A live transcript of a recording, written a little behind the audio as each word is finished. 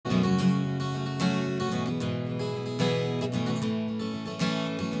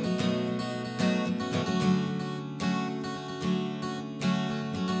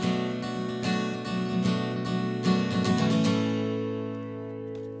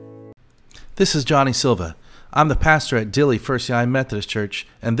This is Johnny Silva. I'm the pastor at Dilley First United Methodist Church,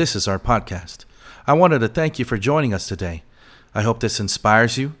 and this is our podcast. I wanted to thank you for joining us today. I hope this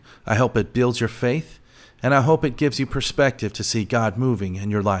inspires you, I hope it builds your faith, and I hope it gives you perspective to see God moving in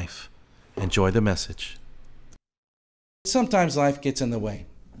your life. Enjoy the message. Sometimes life gets in the way.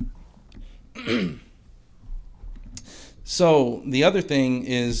 So the other thing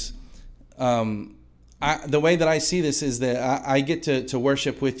is, the way that I see this is that I get to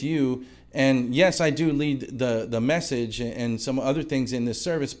worship with you. And yes, I do lead the message and some other things in this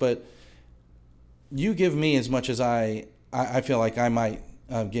service, but you give me as much as I feel like I might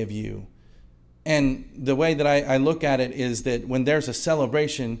give you. And the way that I look at it is that when there's a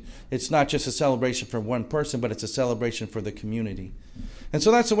celebration, it's not just a celebration for one person, but it's a celebration for the community. And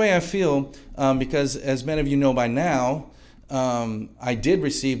so that's the way I feel, because as many of you know by now, I did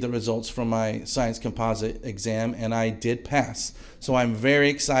receive the results from my science composite exam, and I did pass. So I'm very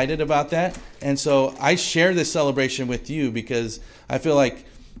excited about that. And so I share this celebration with you because I feel like,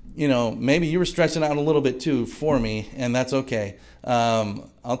 maybe you were stretching out a little bit too for me, and that's okay.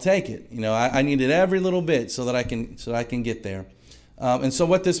 I'll take it. I needed every little bit so that I can get there. And so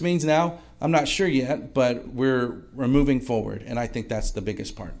what this means now, I'm not sure yet, but we're moving forward, and I think that's the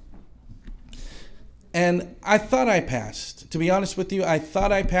biggest part. And I thought I passed. To be honest with you, I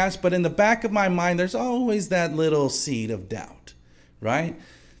thought I passed, but in the back of my mind, there's always that little seed of doubt, right?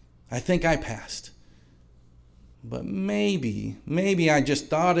 I think I passed. But maybe I just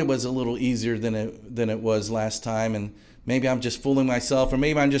thought it was a little easier than it was last time, and maybe I'm just fooling myself, or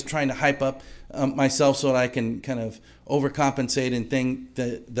maybe I'm just trying to hype up myself so that I can kind of overcompensate and think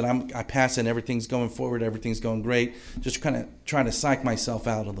that I pass and everything's going forward, everything's going great, just kind of trying to psych myself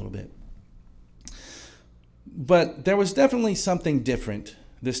out a little bit. But there was definitely something different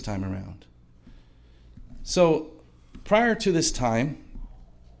this time around. So prior to this time,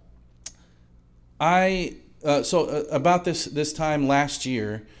 about this time last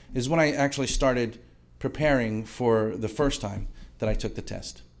year is when I actually started preparing for the first time that I took the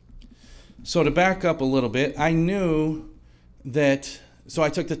test. So to back up a little bit, I knew that, so I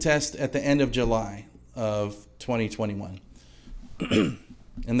took the test at the end of July of 2021.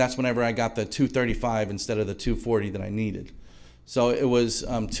 And that's whenever I got the 235 instead of the 240 that I needed. So it was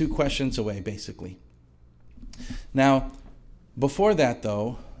 2 questions away, basically. Now, before that,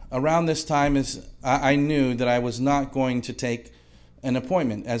 though, around this time I knew that I was not going to take an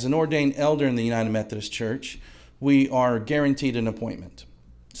appointment. As an ordained elder in the United Methodist Church, we are guaranteed an appointment.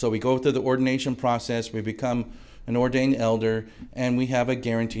 So we go through the ordination process, we become an ordained elder, and we have a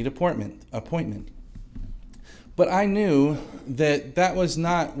guaranteed appointment. But I knew that was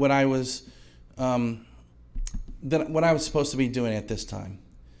not what I was what I was supposed to be doing at this time.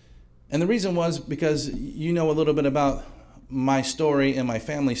 And the reason was because you know a little bit about my story and my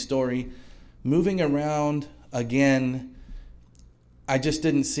family story. Moving around again, I just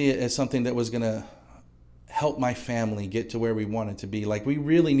didn't see it as something that was going to help my family get to where we wanted to be. Like, we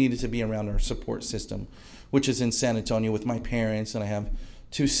really needed to be around our support system, which is in San Antonio with my parents, and I have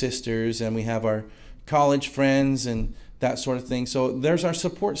 2 sisters, and we have our college friends and that sort of thing. So there's our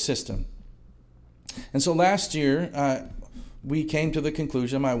support system. And so last year, we came to the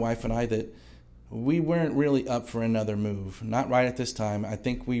conclusion, my wife and I, that we weren't really up for another move. Not right at this time. I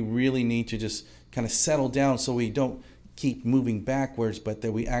think we really need to just kind of settle down so we don't keep moving backwards, but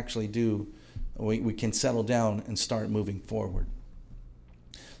that we actually we can settle down and start moving forward.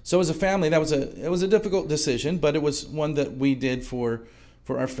 So as a family, it was a difficult decision, but it was one that we did for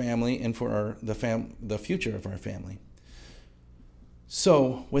our family and for the future of our family.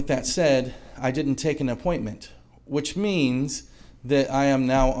 So with that said, I didn't take an appointment, which means that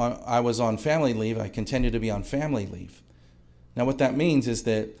I was on family leave. I continue to be on family leave. Now what that means is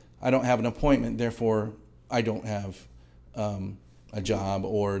that I don't have an appointment, therefore I don't have a job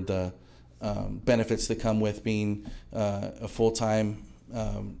or the benefits that come with being a full-time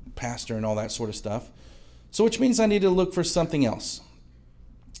pastor and all that sort of stuff. So which means I need to look for something else.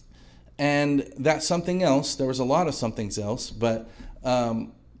 And that something else, there was a lot of somethings else, but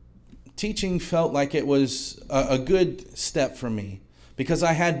teaching felt like it was a good step for me, because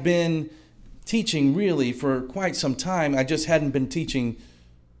I had been teaching really for quite some time. I just hadn't been teaching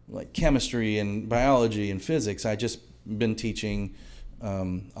like chemistry and biology and physics. I just been teaching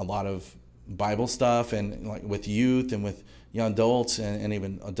a lot of Bible stuff, and like with youth and with young adults and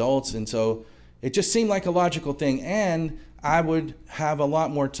even adults. And so it just seemed like a logical thing. And I would have a lot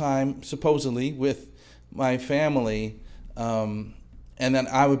more time, supposedly, with my family, and then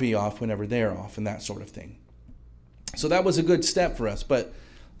I would be off whenever they're off and that sort of thing. So that was a good step for us. But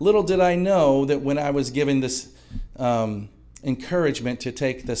little did I know that when I was given this encouragement to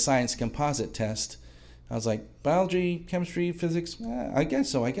take the science composite test. I was like, biology, chemistry, physics, I guess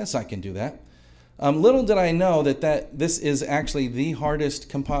so. I guess I can do that. Little did I know that this is actually the hardest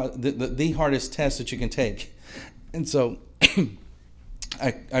the hardest test that you can take. And so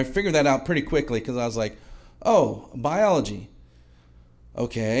I figured that out pretty quickly, because I was like, oh, biology.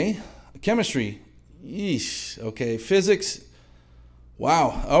 Okay. Chemistry. Yeesh. Okay. Physics.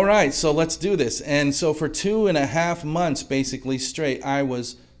 Wow. All right. So let's do this. And so for 2.5 months, basically straight, I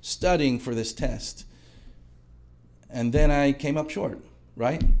was studying for this test. And then I came up short,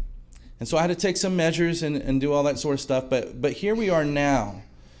 right? And so I had to take some measures and do all that sort of stuff. But here we are now.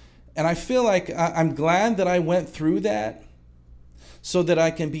 And I feel like I'm glad that I went through that, so that I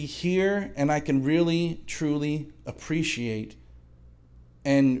can be here and I can really, truly appreciate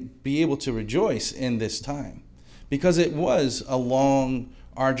and be able to rejoice in this time. Because it was a long,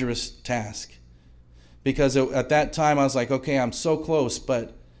 arduous task. Because at that time I was like, okay, I'm so close,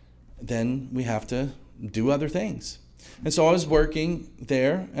 but then we have to do other things. And so I was working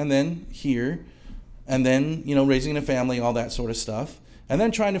there and then here, and then, raising a family, all that sort of stuff. And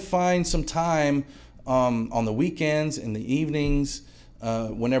then trying to find some time on the weekends, in the evenings,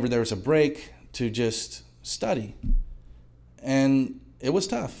 whenever there was a break, to just study. And it was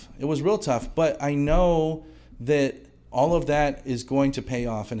tough. It was real tough. But I know that all of that is going to pay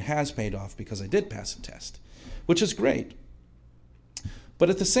off, and has paid off, because I did pass the test, which is great. But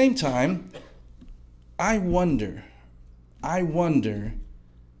at the same time, I wonder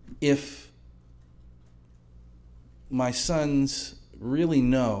if my sons really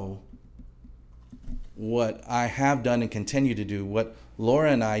know what I have done and continue to do, what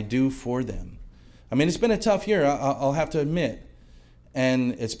Laura and I do for them. I mean, it's been a tough year, I'll have to admit.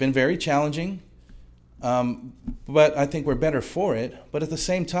 And it's been very challenging, but I think we're better for it. But at the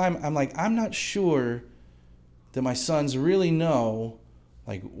same time, I'm not sure that my sons really know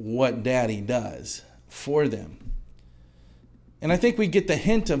what Daddy does for them. And I think we get the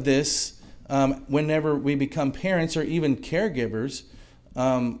hint of this whenever we become parents, or even caregivers.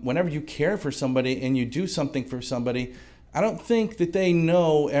 Whenever you care for somebody and you do something for somebody, I don't think that they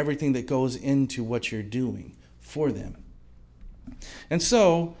know everything that goes into what you're doing for them. And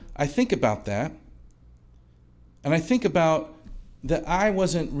so I think about that, and I think about that I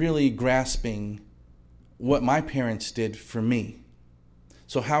wasn't really grasping what my parents did for me.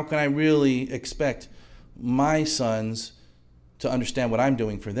 So how can I really expect my sons to understand what I'm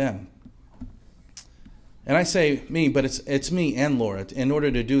doing for them? And I say me, but it's me and Laura. In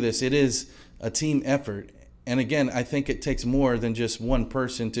order to do this, it is a team effort. And again, I think it takes more than just one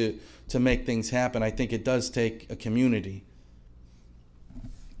person to make things happen. I think it does take a community.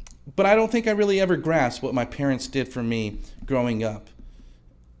 But I don't think I really ever grasped what my parents did for me growing up.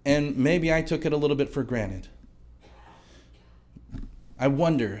 And maybe I took it a little bit for granted. I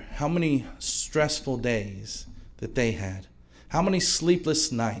wonder how many stressful days that they had. How many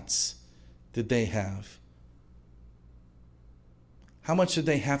sleepless nights did they have? How much did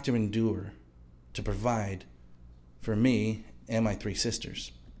they have to endure to provide for me and my 3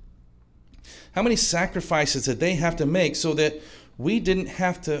 sisters? How many sacrifices did they have to make so that we didn't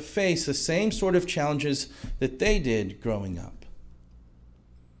have to face the same sort of challenges that they did growing up?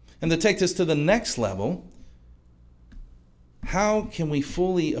 And to take this to the next level, how can we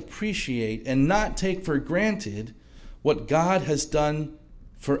fully appreciate and not take for granted what God has done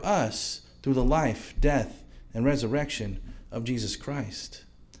for us through the life, death, and resurrection of Jesus Christ?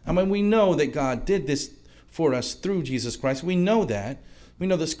 I mean, we know that God did this for us through Jesus Christ. We know that. We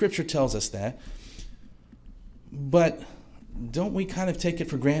know the Scripture tells us that. But don't we kind of take it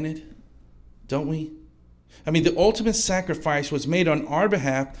for granted? Don't we? I mean, the ultimate sacrifice was made on our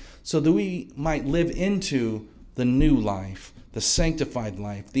behalf so that we might live into the new life, the sanctified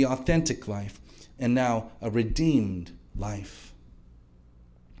life, the authentic life, and now a redeemed life.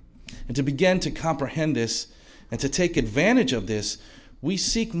 And to begin to comprehend this and to take advantage of this, we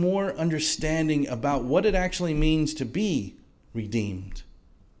seek more understanding about what it actually means to be redeemed.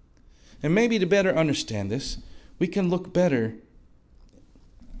 And maybe to better understand this, we can look better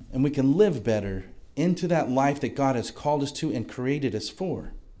and we can live better into that life that God has called us to and created us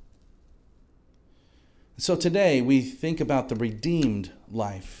for. So today we think about the redeemed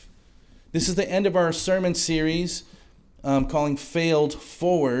life. This is the end of our sermon series calling Failed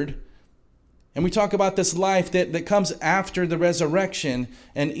Forward. And we talk about this life that comes after the resurrection.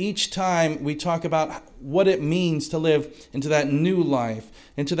 And each time we talk about what it means to live into that new life,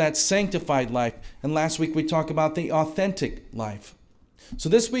 into that sanctified life. And last week we talked about the authentic life. So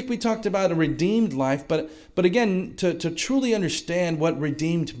this week we talked about a redeemed life. But again, to truly understand what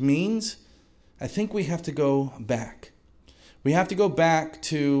redeemed means, I think we have to go back. We have to go back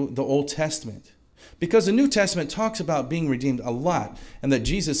to the Old Testament, because the New Testament talks about being redeemed a lot, and that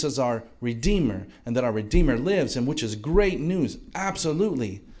Jesus is our Redeemer, and that our Redeemer lives, and which is great news,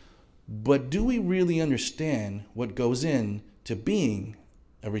 absolutely. But do we really understand what goes into being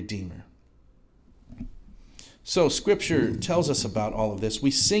a Redeemer? So Scripture tells us about all of this.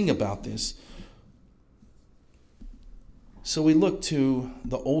 We sing about this. So we look to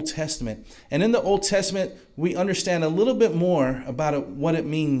the Old Testament. And in the Old Testament, we understand a little bit more about what it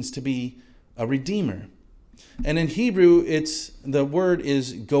means to be a redeemer. And in Hebrew, the word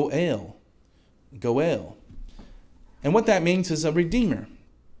is goel. Goel. And what that means is a redeemer.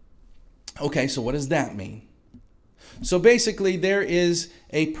 Okay, so what does that mean? So basically, there is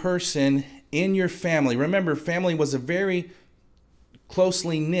a person in your family. Remember, family was a very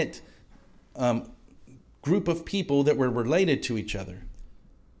closely knit group of people that were related to each other.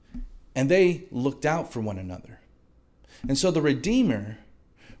 And they looked out for one another. And so the Redeemer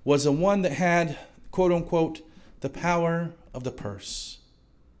was the one that had, quote unquote, the power of the purse,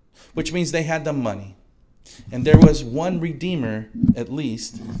 which means they had the money. And there was one Redeemer, at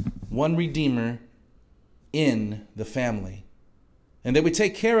least, one Redeemer in the family. And they would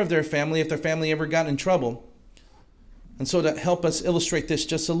take care of their family if their family ever got in trouble. And so to help us illustrate this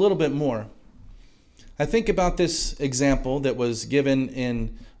just a little bit more, I think about this example that was given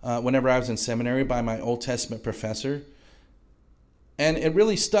in whenever I was in seminary by my Old Testament professor. And it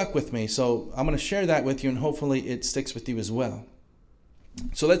really stuck with me. So I'm going to share that with you, and hopefully it sticks with you as well.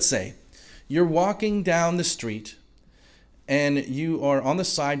 So let's say you're walking down the street and you are on the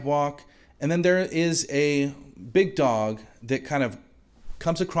sidewalk, and then there is a big dog that kind of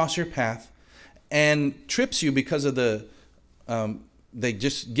comes across your path and trips you because of they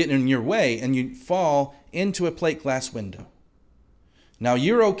just get in your way, and you fall into a plate glass window. Now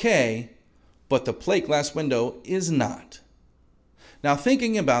you're okay, but the plate glass window is not. Now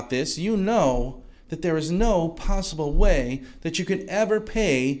thinking about this, you know that there is no possible way that you could ever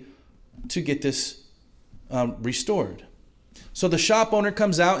pay to get this restored. So the shop owner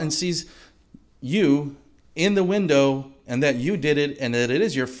comes out and sees you in the window, and that you did it, and that it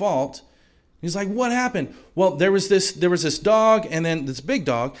is your fault. He's like, what happened? Well, there was this dog, and then this big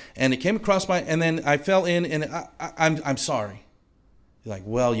dog, and it came across and then I fell in, and I'm sorry. You're like,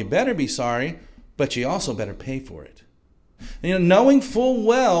 well, you better be sorry, but you also better pay for it. And, knowing full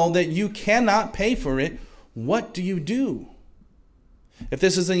well that you cannot pay for it, what do you do? If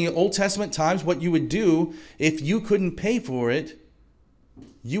this is in the Old Testament times, what you would do if you couldn't pay for it,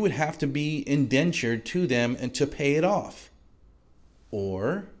 you would have to be indentured to them and to pay it off.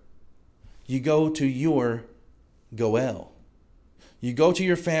 Or you go to your goel. You go to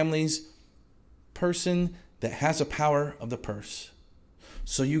your family's person that has a power of the purse.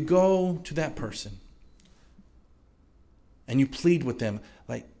 So you go to that person and you plead with them,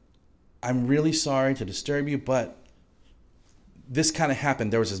 like, I'm really sorry to disturb you, but this kind of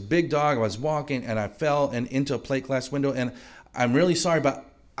happened. There was this big dog. I was walking and I fell into a plate glass window, and I'm really sorry, but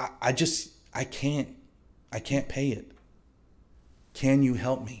I can't pay it. Can you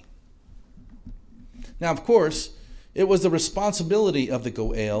help me? Now, of course, it was the responsibility of the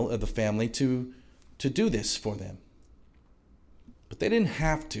goel, of the family, to do this for them. But they didn't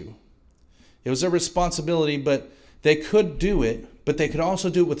have to. It was their responsibility, but they could do it, but they could also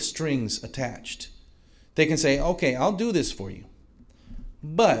do it with strings attached. They can say, okay, I'll do this for you,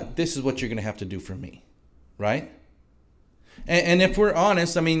 but this is what you're going to have to do for me, right? And if we're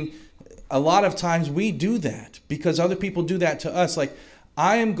honest, I mean, a lot of times we do that because other people do that to us. Like,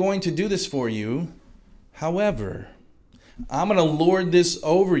 I am going to do this for you. However, I'm going to lord this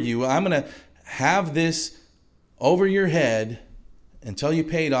over you. I'm going to have this over your head until you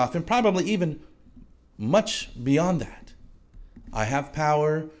pay it off, and probably even much beyond that. I have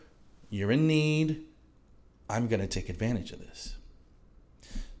power. You're in need. I'm going to take advantage of this.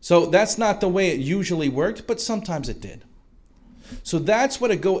 So that's not the way it usually worked, but sometimes it did. So that's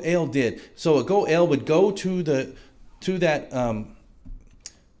what a goel did. So a goel would go to that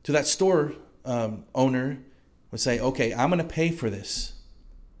store owner, would say, okay, I'm going to pay for this,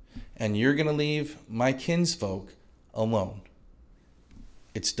 and you're going to leave my kinsfolk alone.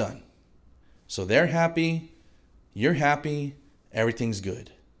 It's done. So they're happy, you're happy, everything's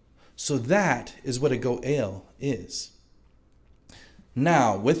good. So that is what a goel is.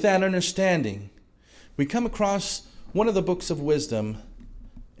 Now, with that understanding, we come across one of the books of wisdom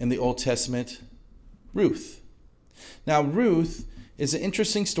in the Old Testament, Ruth. Now, Ruth is an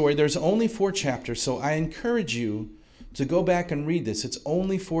interesting story. There's only 4 chapters, so I encourage you to go back and read this. It's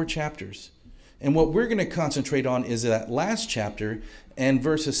only 4 chapters. And what we're going to concentrate on is that last chapter and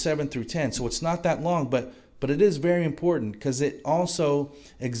verses 7 through 10. So it's not that long, but But it is very important because it also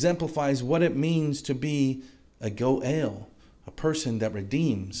exemplifies what it means to be a goel, a person that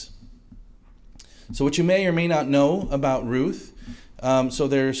redeems. So what you may or may not know about Ruth, so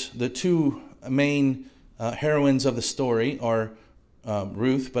there's the two main heroines of the story are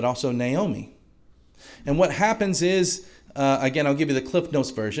Ruth, but also Naomi. And what happens is, again, I'll give you the Cliff Notes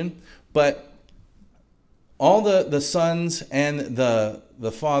version, but all the sons and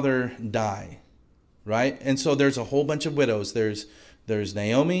the father die, right? And so there's a whole bunch of widows. There's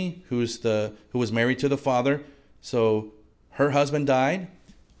Naomi, who was married to the father. So her husband died.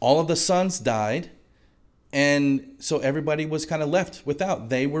 All of the sons died. And so everybody was kind of left without.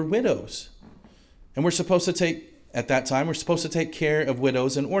 They were widows. And we're supposed to take care of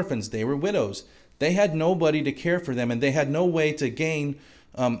widows and orphans. They were widows. They had nobody to care for them, and they had no way to gain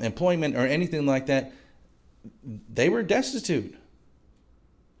employment or anything like that. They were destitute.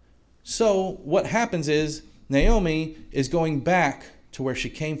 So what happens is Naomi is going back to where she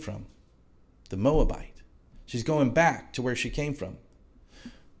came from, the Moabite. She's going back to where she came from.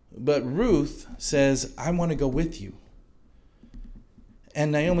 But Ruth says, I want to go with you.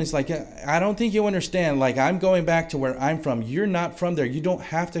 And Naomi's like, I don't think you understand. Like, I'm going back to where I'm from. You're not from there. You don't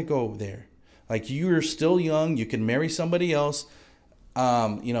have to go there. Like, you're still young. You can marry somebody else.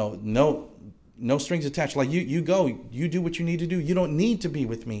 No strings attached. Like, you go. You do what you need to do. You don't need to be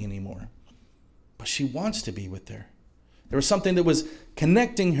with me anymore. But she wants to be with her. There was something that was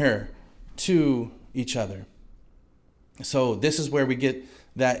connecting her to each other. So this is where we get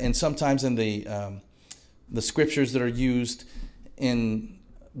that, and sometimes in the scriptures that are used in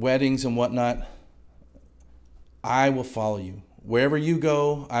weddings and whatnot, I will follow you. Wherever you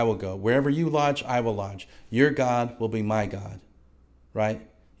go, I will go. Wherever you lodge, I will lodge. Your God will be my God. Right?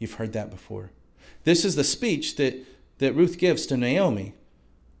 You've heard that before. This is the speech that Ruth gives to Naomi.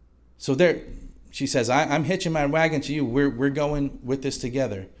 So there, she says, I'm hitching my wagon to you. We're going with this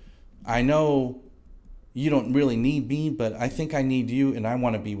together. I know you don't really need me, but I think I need you, and I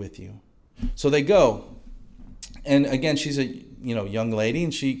want to be with you. So they go. And again, she's a young lady,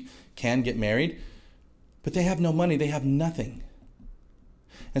 and she can get married. But they have no money. They have nothing.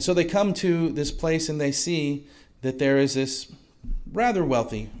 And so they come to this place, and they see that there is this rather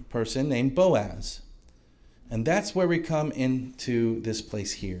wealthy person named Boaz. And that's where we come into this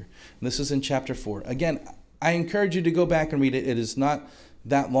place here. And this is in chapter 4. Again, I encourage you to go back and read it. It is not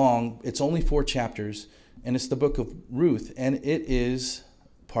that long. It's only 4 chapters. And it's the book of Ruth. And it is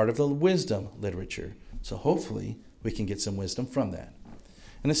part of the wisdom literature. So hopefully we can get some wisdom from that.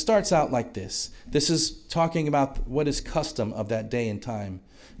 And it starts out like this. This is talking about what is custom of that day and time.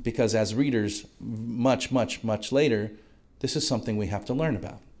 Because as readers, much, much, much later, this is something we have to learn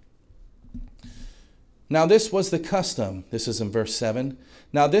about. Now this was the custom. This is in verse 7.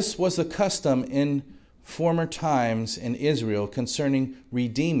 Now this was the custom in former times in Israel concerning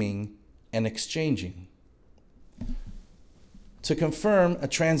redeeming and exchanging. To confirm a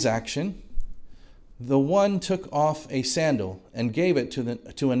transaction, the one took off a sandal and gave it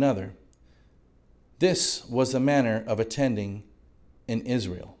to another. This was the manner of attending in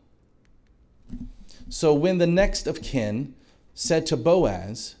Israel. So when the next of kin said to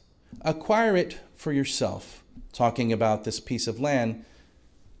Boaz, acquire it for yourself, talking about this piece of land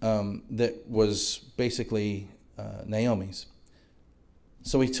that was basically Naomi's.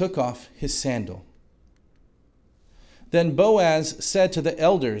 So he took off his sandal. Then Boaz said to the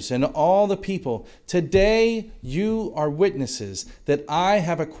elders and all the people, today you are witnesses that I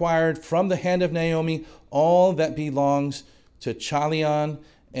have acquired from the hand of Naomi all that belongs to Chalion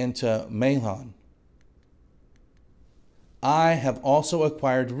and to Mahlon. I have also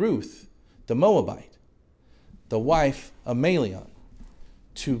acquired Ruth, the Moabite, the wife of Mahlon,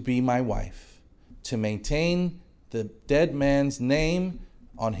 to be my wife, to maintain the dead man's name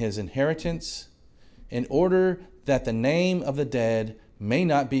on his inheritance, in order that the name of the dead may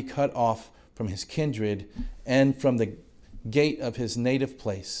not be cut off from his kindred and from the gate of his native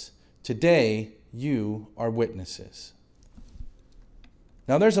place. Today you are witnesses.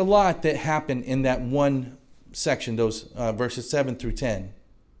 Now there's a lot that happened in that one section, those verses 7 through 10.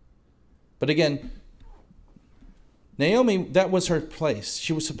 But again, Naomi, that was her place.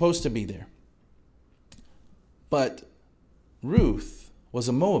 She was supposed to be there. But Ruth was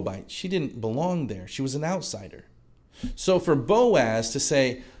a Moabite. She didn't belong there. She was an outsider. So for Boaz to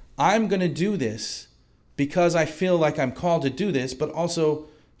say, I'm going to do this because I feel like I'm called to do this, but also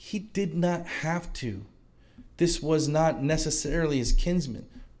he did not have to. This was not necessarily his kinsman.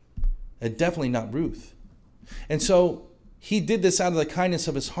 Definitely not Ruth. And so he did this out of the kindness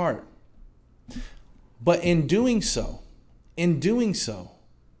of his heart. But in doing so,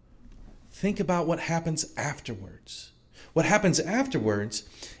 think about what happens afterwards. What happens afterwards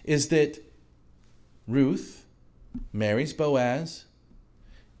is that Ruth marries Boaz,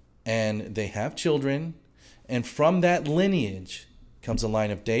 and they have children, and from that lineage comes a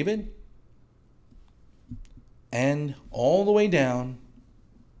line of David, and all the way down,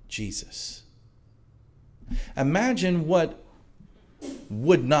 Jesus. Imagine what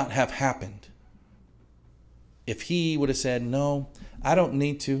would not have happened if he would have said, no, I don't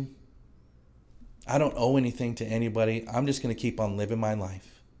need to. I don't owe anything to anybody. I'm just going to keep on living my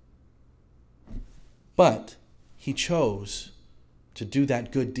life. But he chose to do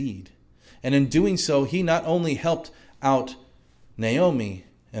that good deed. And in doing so, he not only helped out Naomi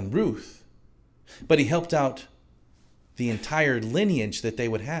and Ruth, but he helped out the entire lineage that they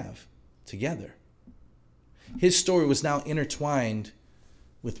would have together. His story was now intertwined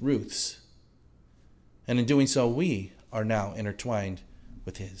with Ruth's. And in doing so, we are now intertwined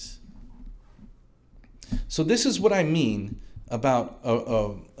with his. So this is what I mean about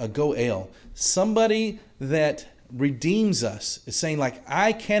a goel. Somebody that redeems us is saying, like,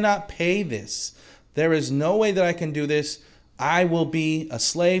 I cannot pay this. There is no way that I can do this. I will be a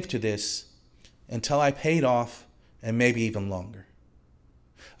slave to this until I pay it off, and maybe even longer.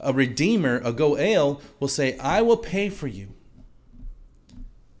 A redeemer, a goel, will say, I will pay for you.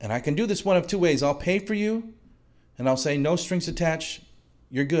 And I can do this one of two ways. I'll pay for you, and I'll say, no strings attached,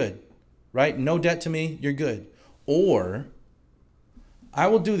 you're good. Right? No debt to me, you're good. Or, I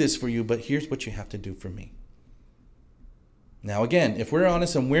will do this for you, but here's what you have to do for me. Now again, if we're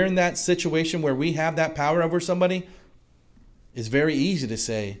honest and we're in that situation where we have that power over somebody, it's very easy to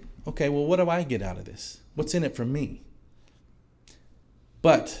say, okay, well, what do I get out of this? What's in it for me?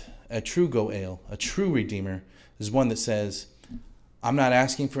 But a true goel, a true redeemer, is one that says, I'm not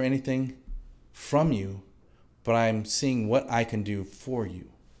asking for anything from you, but I'm seeing what I can do for you.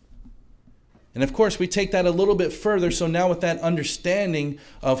 And of course, we take that a little bit further. So now with that understanding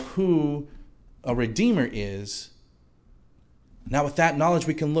of who a redeemer is, now with that knowledge,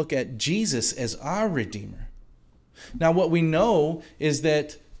 we can look at Jesus as our redeemer. Now what we know is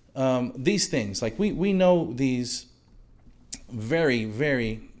that these things, like we know these very,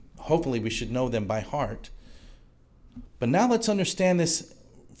 very, hopefully we should know them by heart. But now let's understand this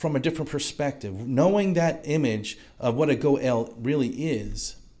from a different perspective, knowing that image of what a goel really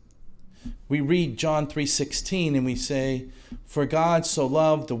is. We read John 3:16 and we say, for God so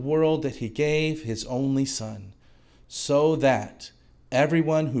loved the world that he gave his only son, so that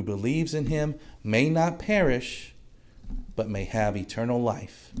everyone who believes in him may not perish, but may have eternal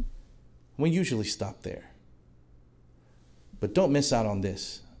life. We usually stop there. But don't miss out on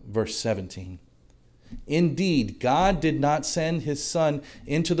this, verse 17. Indeed, God did not send his Son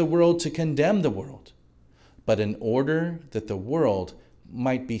into the world to condemn the world, but in order that the world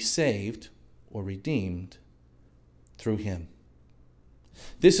might be saved or redeemed through him.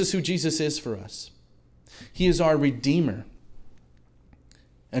 This is who Jesus is for us. He is our Redeemer.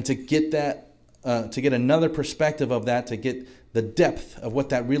 And to get that, to get another perspective of that, to get the depth of what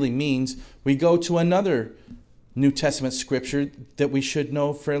that really means, we go to another New Testament scripture that we should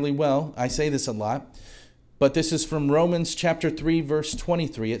know fairly well. I say this a lot, but this is from Romans chapter 3, verse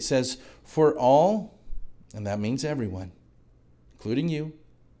 23. It says, for all, and that means everyone, including you,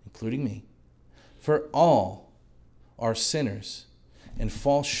 including me, for all are sinners and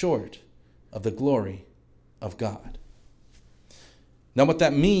fall short of the glory of God. Now what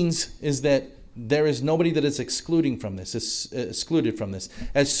that means is that there is nobody that is excluded from this.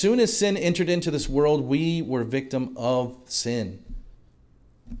 As soon as sin entered into this world, we were victim of sin.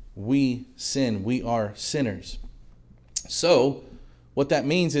 We sin. We are sinners. So what that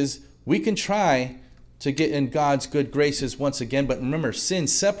means is we can try to get in God's good graces once again, but remember, sin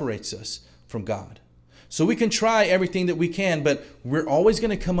separates us from God. So we can try everything that we can, but we're always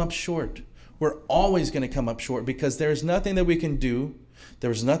going to come up short. We're always going to come up short because there's nothing that we can do.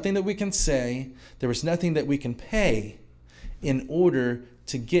 There's nothing that we can say. There is nothing that we can pay in order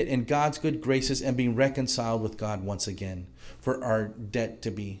to get in God's good graces and be reconciled with God once again, for our debt to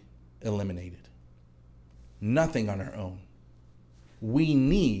be eliminated. Nothing on our own. We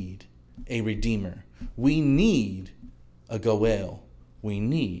need a Redeemer. We need a goel. We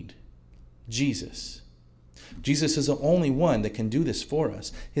need Jesus. Jesus is the only one that can do this for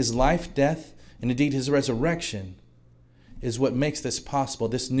us. His life, death, and indeed his resurrection is what makes this possible,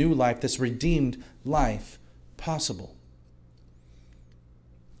 this new life, this redeemed life possible.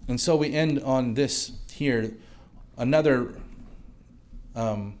 And so we end on this here, another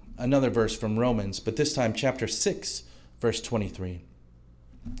verse from Romans, but this time chapter 6, verse 23.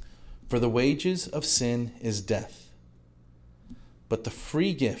 For the wages of sin is death, but the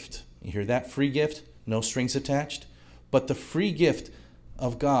free gift You hear that? Free gift, no strings attached. But the free gift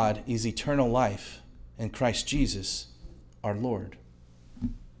of God is eternal life in Christ Jesus, our Lord.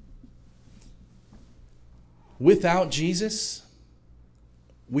 Without Jesus,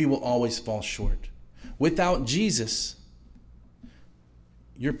 we will always fall short. Without Jesus,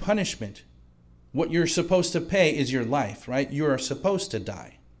 your punishment, what you're supposed to pay is your life, right? You are supposed to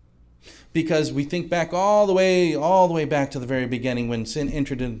die. Because we think back all the way back to the very beginning when sin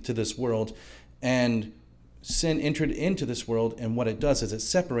entered into this world, and sin entered into this world, and what it does is it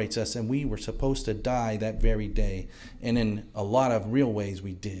separates us, and we were supposed to die that very day. And in a lot of real ways,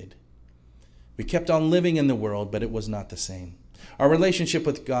 we did. We kept on living in the world, but it was not the same. Our relationship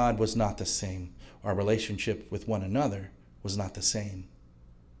with God was not the same. Our relationship with one another was not the same.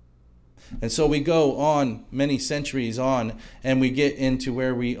 And so we go on many centuries on, and we get into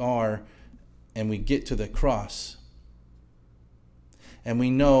where we are, and we get to the cross. And we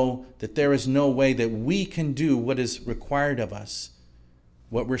know that there is no way that we can do what is required of us.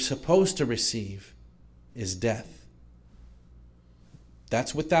 What we're supposed to receive is death.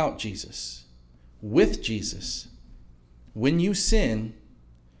 That's without Jesus. With Jesus, when you sin,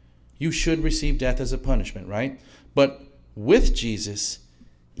 you should receive death as a punishment, right? But with Jesus,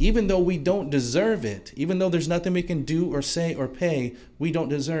 even though we don't deserve it, even though there's nothing we can do or say or pay, we don't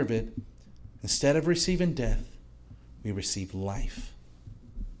deserve it. Instead of receiving death, we receive life.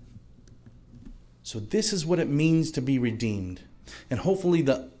 So this is what it means to be redeemed. And hopefully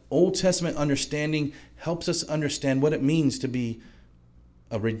the Old Testament understanding helps us understand what it means to be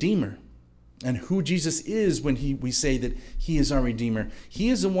a redeemer and who Jesus is when we say that he is our redeemer. He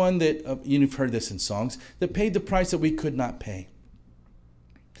is the one that, you've heard this in songs, that paid the price that we could not pay.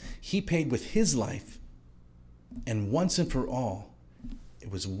 He paid with his life, and once and for all, it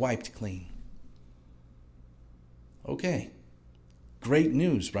was wiped clean. Okay, great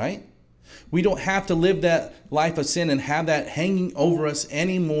news, right? We don't have to live that life of sin and have that hanging over us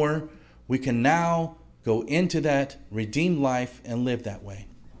anymore. We can now go into that redeemed life and live that way.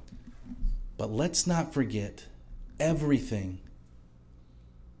 But let's not forget everything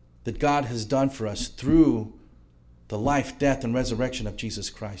that God has done for us through the life, death, and resurrection of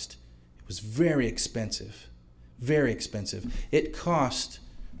Jesus Christ. It was very expensive, very expensive. It cost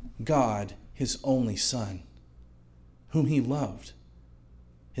God his only Son, whom he loved.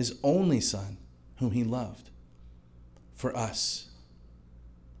 His only Son, whom he loved, for us.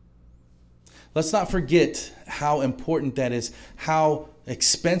 Let's not forget how important that is, how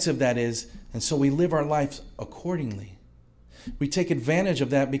expensive that is, and so we live our lives accordingly. We take advantage of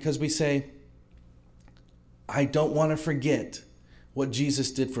that because we say, I don't want to forget what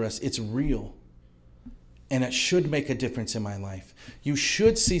Jesus did for us. It's real. And it should make a difference in my life. You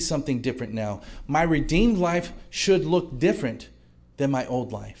should see something different now. My redeemed life should look different than my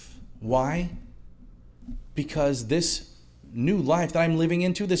old life. Why? Because this new life that I'm living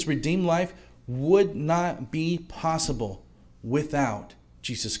into, this redeemed life, would not be possible without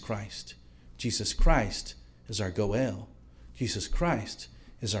Jesus Christ. Jesus Christ is our Goel. Jesus Christ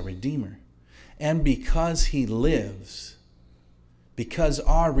is our Redeemer. And because he lives, because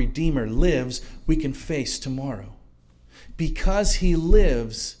our Redeemer lives, we can face tomorrow. Because he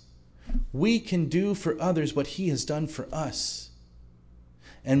lives, we can do for others what he has done for us.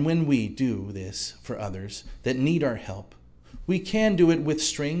 And when we do this for others that need our help, we can do it with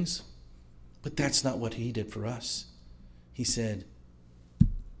strings, but that's not what he did for us. He said,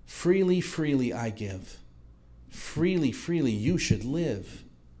 freely, freely I give. Freely, freely you should live.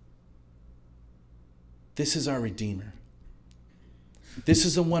 This is our Redeemer. This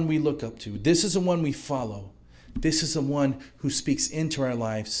is the one we look up to. This is the one we follow. This is the one who speaks into our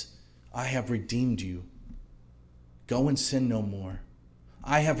lives. I have redeemed you. Go and sin no more.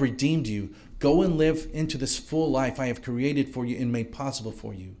 I have redeemed you. Go and live into this full life I have created for you and made possible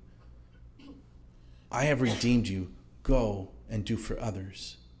for you. I have redeemed you. Go and do for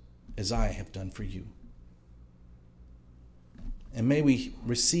others as I have done for you. And may we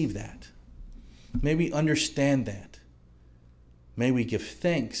receive that. May we understand that. May we give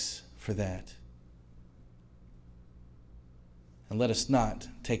thanks for that. And let us not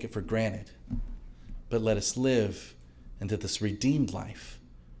take it for granted, but let us live into this redeemed life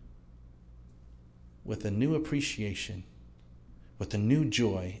with a new appreciation, with a new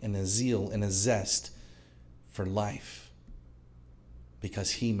joy and a zeal and a zest for life,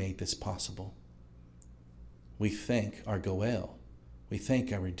 because he made this possible. We thank our Goel. We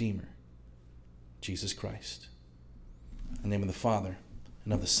thank our Redeemer, Jesus Christ. In the name of the Father,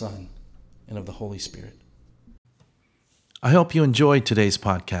 and of the Son, and of the Holy Spirit. I hope you enjoyed today's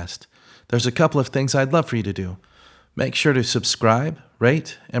podcast. There's a couple of things I'd love for you to do. Make sure to subscribe,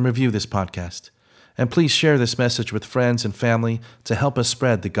 rate, and review this podcast. And please share this message with friends and family to help us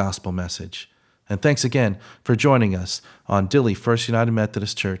spread the gospel message. And thanks again for joining us on Dilley First United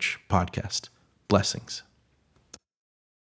Methodist Church podcast. Blessings.